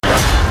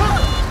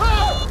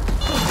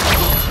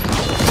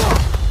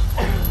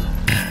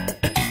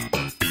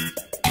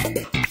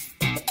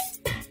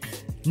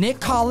Nick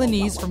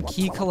Colonese from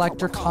Key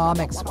Collector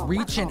Comics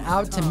reaching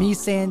out to me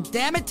saying,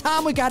 damn it,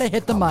 Tom, we got to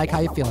hit the mic. How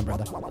you feeling,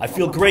 brother? I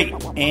feel great.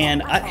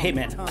 And hey,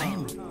 man, I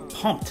am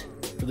pumped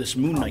for this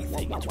Moon Knight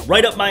thing. It's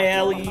right up my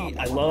alley.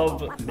 I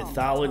love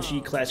mythology,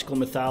 classical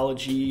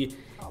mythology,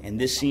 and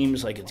this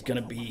seems like it's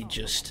going to be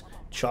just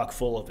chock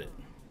full of it.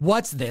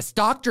 What's this?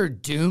 Dr.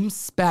 Doom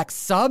spec,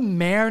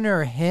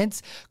 Submariner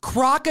hints,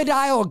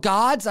 crocodile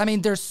gods? I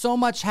mean, there's so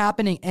much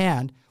happening,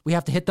 and we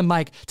have to hit the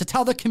mic to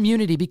tell the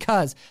community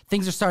because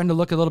things are starting to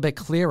look a little bit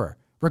clearer,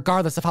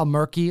 regardless of how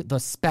murky the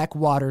spec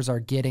waters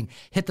are getting.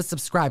 Hit the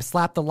subscribe,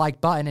 slap the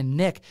like button, and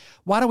Nick,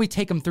 why don't we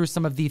take them through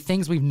some of the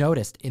things we've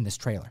noticed in this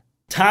trailer?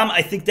 Tom,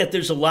 I think that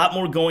there's a lot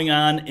more going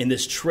on in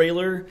this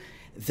trailer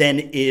than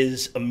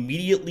is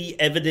immediately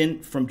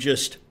evident from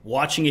just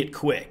watching it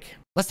quick.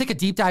 Let's take a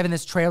deep dive in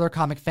this trailer,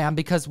 comic fam,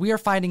 because we are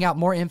finding out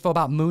more info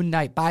about Moon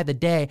Knight by the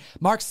day.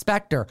 Mark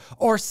Spector,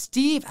 or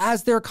Steve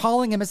as they're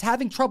calling him, is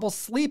having trouble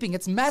sleeping.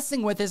 It's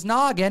messing with his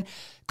noggin.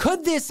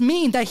 Could this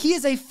mean that he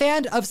is a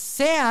fan of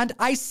sand?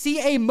 I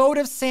see a mote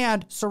of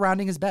sand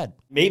surrounding his bed.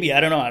 Maybe, I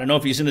don't know. I don't know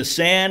if he's in the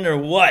sand or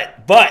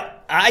what,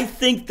 but I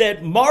think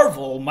that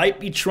Marvel might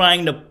be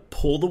trying to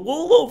pull the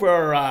wool over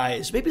our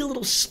eyes. Maybe a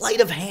little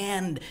sleight of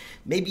hand.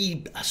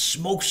 Maybe a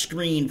smoke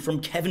screen from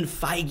Kevin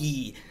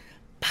Feige.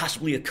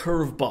 Possibly a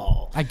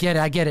curveball. I get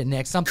it,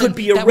 Nick. Something could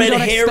be a red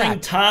herring,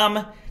 expect.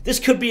 Tom. This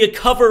could be a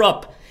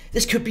cover-up.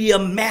 This could be a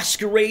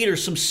masquerade or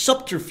some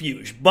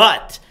subterfuge.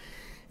 But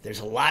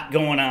there's a lot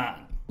going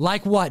on.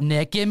 Like what,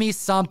 Nick? Give me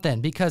something.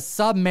 Because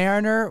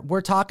Submariner,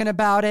 we're talking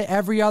about it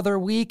every other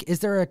week. Is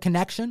there a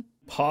connection?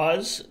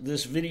 Pause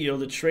this video,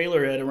 the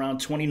trailer, at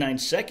around 29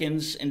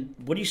 seconds. And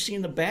what do you see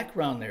in the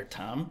background there,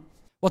 Tom?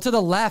 Well, to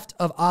the left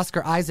of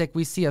Oscar Isaac,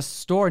 we see a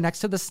store next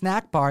to the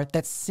snack bar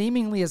that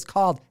seemingly is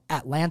called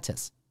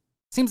Atlantis.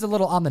 Seems a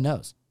little on the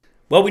nose.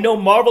 Well, we know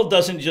Marvel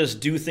doesn't just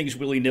do things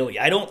willy-nilly.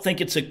 I don't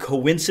think it's a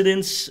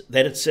coincidence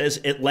that it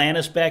says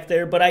Atlantis back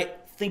there, but I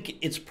think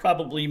it's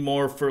probably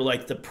more for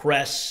like the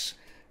press,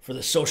 for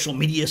the social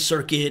media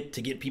circuit,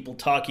 to get people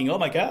talking. Oh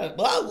my God,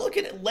 wow, look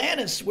at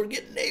Atlantis. We're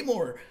getting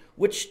Namor,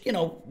 which,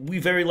 we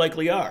very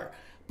likely are.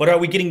 But are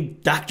we getting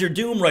Dr.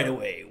 Doom right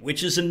away?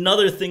 Which is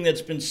another thing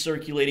that's been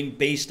circulating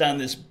based on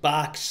this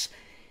box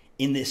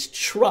in this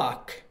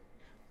truck,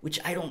 which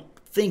I don't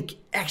think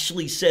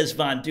actually says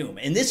Von Doom.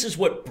 And this is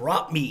what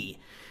brought me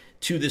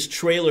to this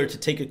trailer to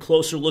take a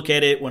closer look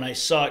at it when I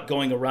saw it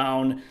going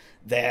around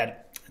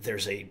that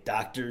there's a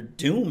Dr.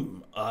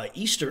 Doom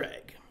Easter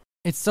egg.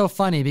 It's so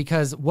funny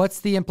because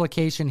what's the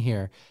implication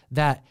here?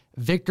 That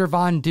Victor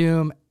Von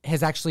Doom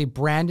has actually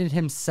branded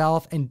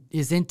himself and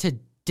is into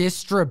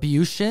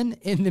distribution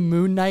in the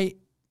Moon Knight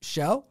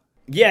show?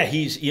 Yeah,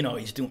 he's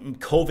doing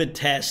COVID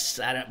tests,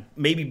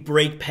 maybe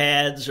brake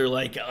pads or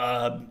like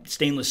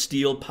stainless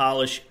steel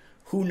polish.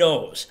 Who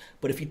knows?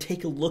 But if you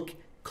take a look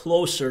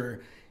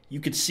closer, you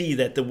could see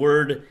that the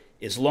word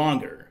is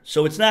longer.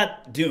 So it's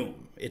not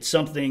Doom. It's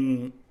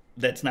something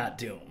that's not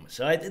Doom.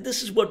 So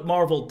this is what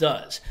Marvel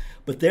does.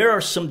 But there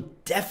are some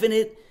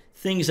definite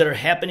things that are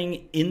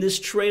happening in this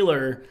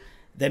trailer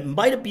that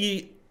might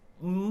be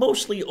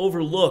mostly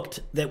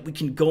overlooked that we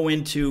can go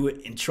into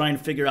and try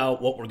and figure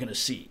out what we're going to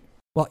see.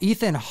 Well,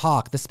 Ethan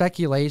Hawke, the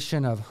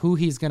speculation of who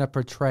he's going to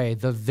portray,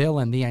 the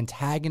villain, the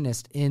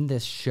antagonist in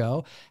this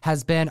show,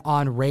 has been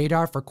on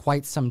radar for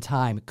quite some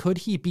time. Could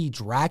he be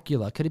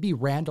Dracula? Could he be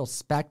Randall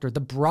Spector, the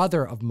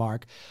brother of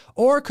Mark?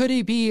 Or could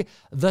he be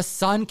the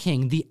Sun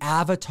King, the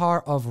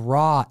avatar of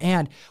Ra?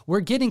 And we're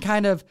getting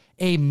kind of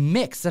a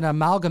mix, an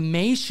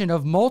amalgamation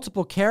of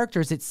multiple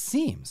characters, it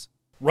seems.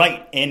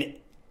 Right, and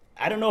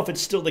I don't know if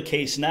it's still the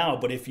case now,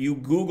 but if you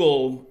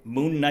Google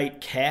Moon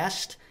Knight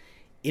cast,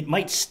 it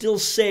might still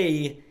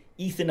say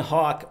Ethan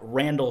Hawke,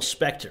 Randall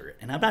Spector.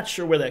 And I'm not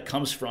sure where that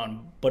comes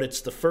from, but it's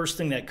the first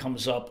thing that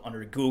comes up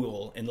under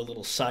Google in the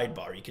little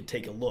sidebar. You can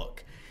take a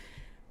look.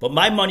 But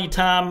my money,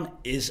 Tom,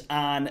 is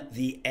on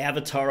the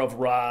avatar of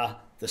Ra,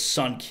 the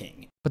Sun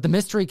King. But the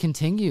mystery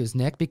continues,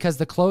 Nick, because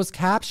the closed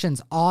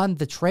captions on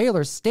the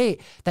trailer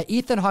state that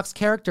Ethan Hawke's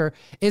character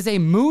is a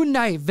Moon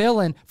Knight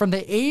villain from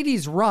the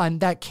 80s run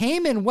that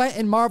came and went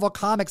in Marvel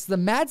Comics, the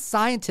mad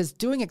scientist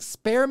doing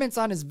experiments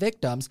on his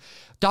victims,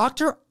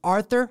 Dr.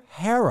 Arthur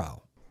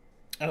Harrow.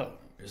 Oh,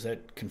 is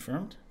that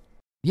confirmed?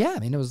 Yeah, I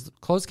mean, it was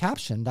closed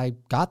captioned. I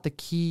got the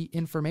key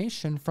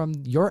information from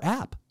your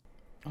app.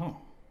 Oh,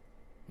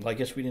 well, I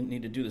guess we didn't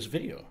need to do this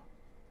video.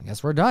 I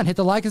guess we're done. Hit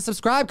the like and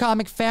subscribe,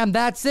 comic fam.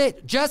 That's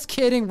it. Just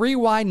kidding.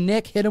 Rewind,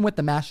 Nick. Hit him with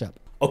the mashup.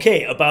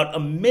 Okay, about a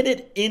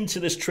minute into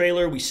this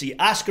trailer, we see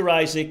Oscar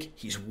Isaac.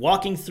 He's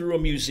walking through a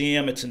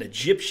museum. It's an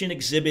Egyptian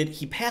exhibit.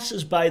 He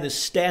passes by this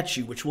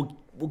statue, which we'll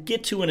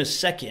get to in a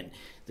second,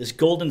 this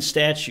golden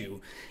statue.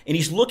 And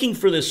he's looking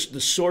for the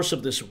source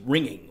of this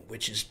ringing,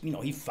 which is,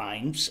 he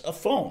finds a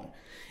phone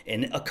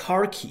and a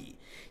car key.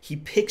 He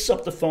picks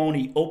up the phone.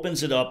 He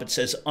opens it up. It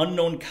says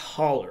unknown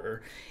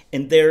caller.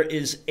 And there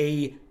is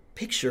a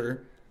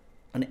picture,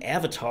 an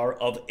avatar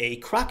of a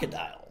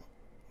crocodile.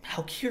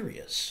 How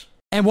curious.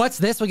 And what's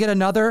this? We get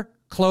another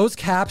closed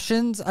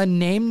captions, a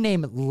name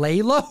named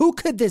Layla. Who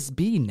could this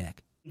be,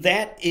 Nick?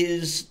 That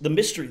is the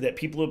mystery that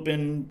people have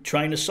been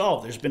trying to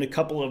solve. There's been a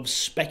couple of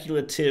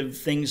speculative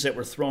things that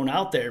were thrown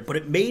out there, but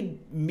it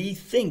made me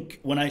think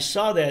when I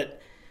saw that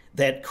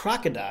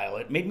crocodile,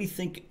 it made me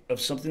think of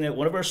something that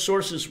one of our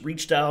sources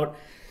reached out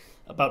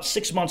about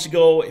 6 months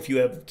ago. If you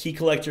have Key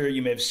Collector,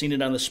 you may have seen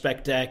it on the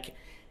spec deck.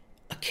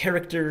 A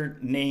character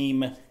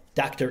named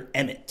Dr.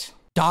 Emmett.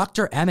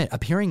 Dr. Emmett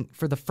appearing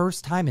for the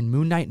first time in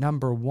Moon Knight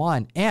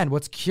 #1. And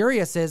what's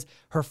curious is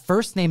her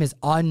first name is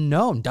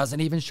unknown, doesn't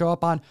even show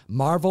up on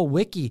Marvel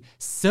Wiki,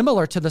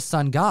 similar to the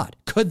Sun God.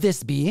 Could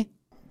this be?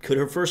 Could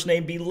her first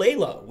name be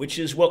Layla, which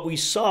is what we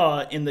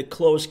saw in the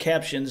closed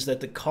captions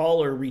that the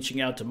caller reaching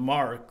out to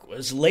Mark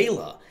was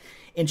Layla.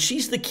 And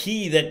she's the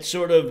key that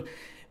sort of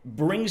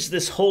brings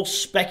this whole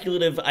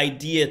speculative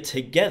idea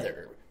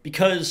together.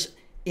 Because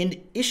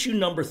in issue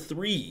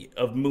 #3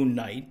 of Moon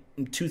Knight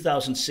in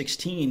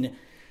 2016,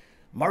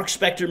 Mark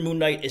Spector Moon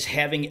Knight is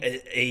having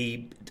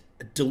a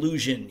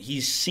delusion.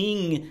 He's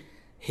seeing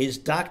his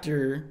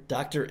doctor,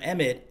 Dr.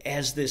 Emmett,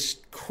 as this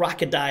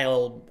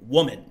crocodile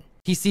woman.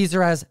 He sees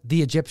her as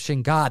the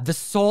Egyptian god, the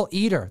soul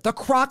eater, the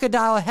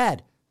crocodile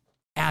head,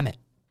 Ammit.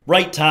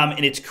 Right, Tom,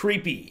 and it's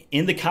creepy.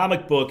 In the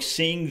comic book,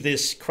 seeing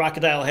this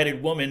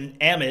crocodile-headed woman,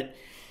 Ammit,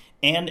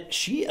 and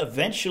she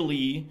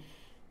eventually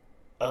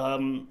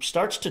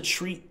starts to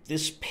treat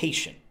this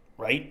patient,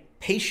 right?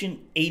 Patient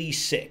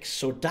 86.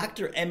 So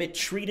Dr. Emmett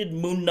treated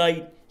Moon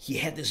Knight. He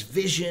had this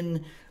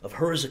vision of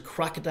her as a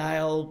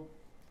crocodile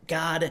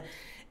god,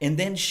 and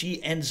then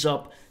she ends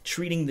up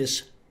treating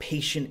this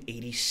patient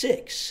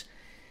 86.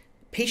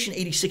 Patient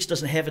 86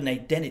 doesn't have an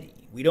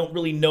identity. We don't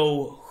really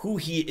know who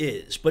he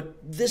is, but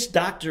this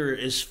doctor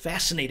is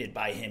fascinated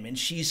by him, and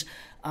she's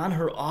on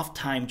her off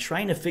time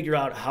trying to figure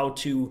out how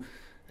to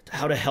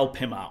help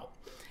him out.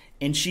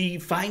 And she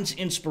finds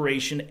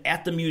inspiration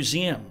at the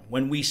museum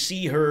when we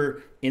see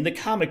her in the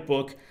comic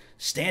book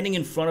standing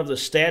in front of the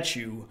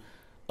statue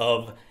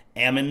of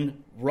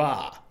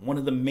Amun-Ra, one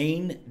of the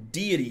main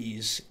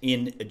deities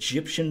in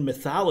Egyptian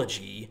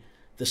mythology,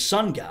 the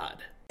sun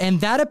god.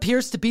 And that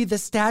appears to be the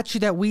statue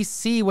that we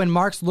see when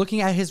Mark's looking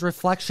at his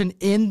reflection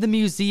in the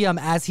museum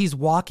as he's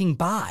walking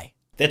by.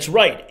 That's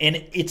right.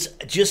 And it's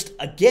just,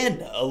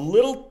 again, a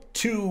little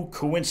too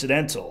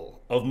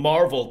coincidental of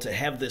Marvel to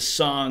have this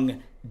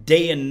song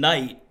Day and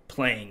Night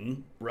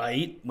playing,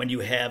 right? When you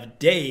have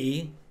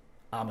day,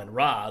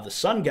 Amun-Ra, the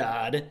sun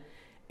god,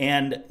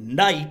 and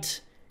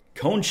night,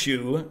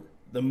 Khonshu,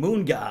 the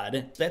moon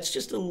god. That's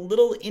just a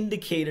little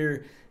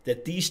indicator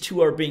that these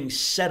two are being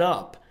set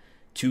up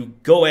to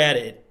go at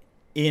it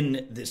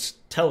in this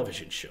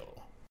television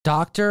show.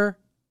 Dr.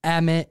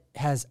 Emmett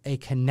has a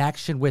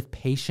connection with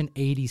Patient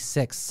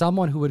 86,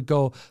 someone who would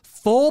go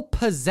full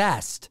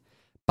possessed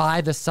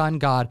by the sun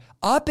god,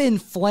 up in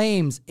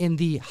flames in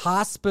the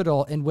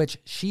hospital in which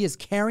she is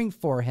caring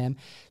for him.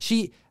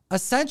 She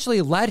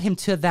essentially led him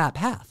to that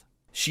path.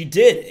 She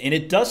did, and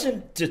it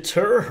doesn't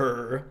deter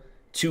her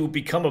to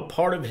become a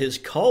part of his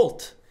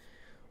cult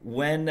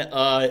when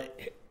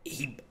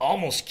he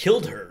almost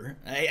killed her.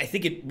 I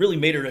think it really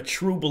made her a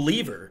true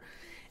believer.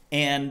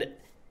 And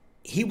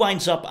he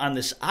winds up on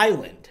this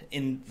island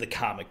in the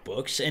comic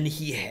books, and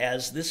he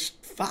has this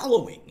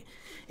following.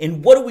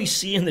 And what do we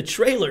see in the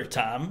trailer,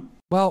 Tom?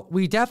 Well,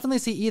 we definitely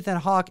see Ethan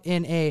Hawke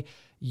in a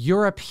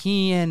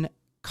European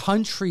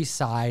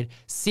countryside,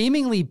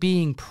 seemingly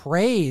being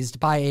praised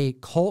by a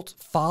cult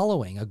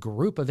following, a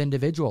group of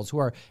individuals who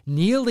are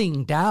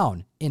kneeling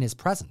down in his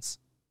presence.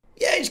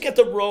 Yeah, he's got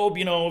the robe,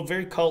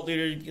 very cult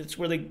leader. That's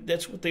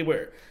what they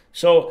wear.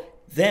 So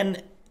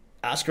then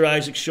Oscar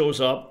Isaac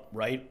shows up,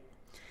 right?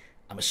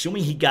 I'm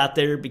assuming he got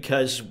there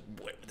because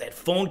that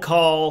phone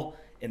call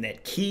and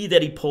that key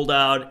that he pulled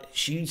out,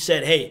 she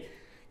said, hey,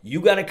 you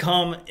got to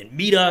come and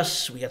meet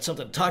us. We got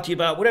something to talk to you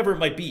about, whatever it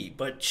might be.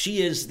 But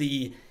she is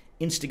the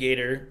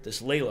instigator,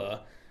 this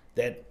Layla,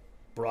 that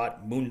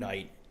brought Moon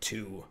Knight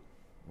to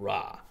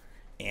Ra.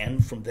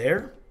 And from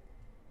there,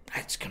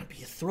 it's going to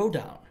be a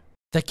throwdown.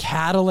 The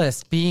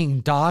catalyst being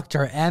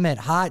Dr. Emmett.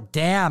 Hot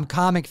damn,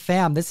 comic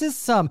fam. This is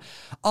some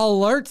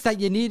alerts that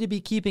you need to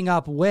be keeping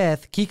up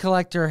with. Key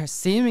Collector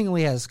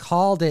seemingly has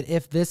called it,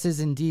 if this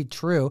is indeed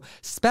true.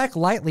 Spec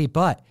lightly,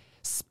 but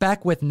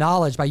spec with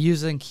knowledge by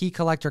using Key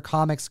Collector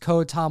Comics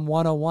code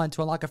TOM101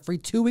 to unlock a free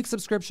 2-week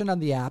subscription on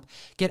the app,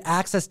 get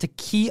access to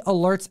key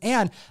alerts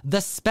and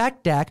the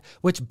spec deck,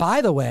 which, by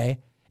the way,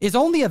 is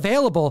only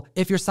available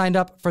if you're signed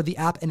up for the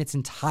app in its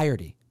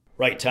entirety.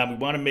 Right, Tom. We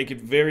want to make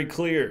it very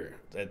clear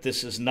that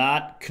this is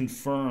not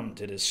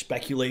confirmed. It is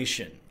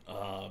speculation.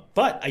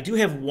 But I do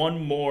have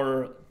one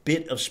more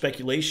bit of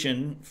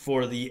speculation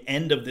for the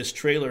end of this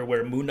trailer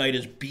where Moon Knight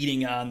is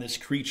beating on this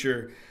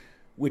creature,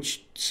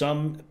 which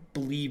some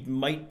believe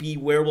might be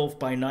Werewolf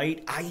by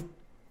Night. I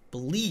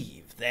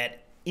believe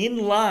that in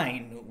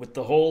line with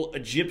the whole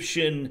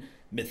Egyptian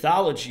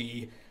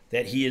mythology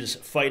that he is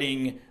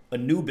fighting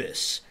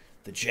Anubis,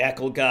 the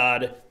jackal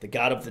god, the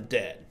god of the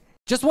dead.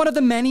 Just one of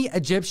the many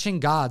Egyptian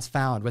gods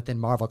found within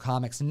Marvel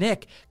Comics.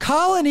 Nick,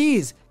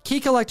 Colonies, Key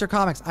Collector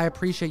Comics, I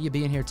appreciate you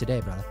being here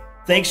today, brother.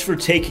 Thanks for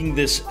taking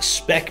this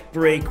spec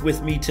break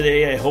with me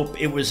today. I hope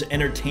it was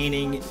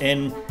entertaining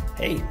and,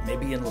 hey,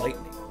 maybe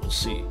enlightening. We'll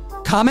see.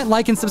 Comment,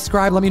 like, and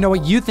subscribe. Let me know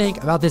what you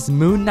think about this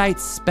Moon Knight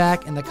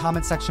spec in the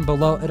comment section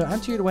below. It'll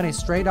enter you to win a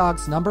Stray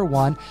Dogs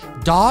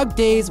 #1 Dog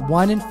Days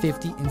 1 in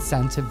 50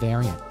 incentive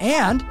variant.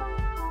 And,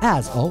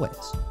 as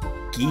always,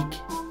 geek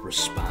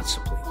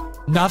responsibly.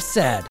 Enough said.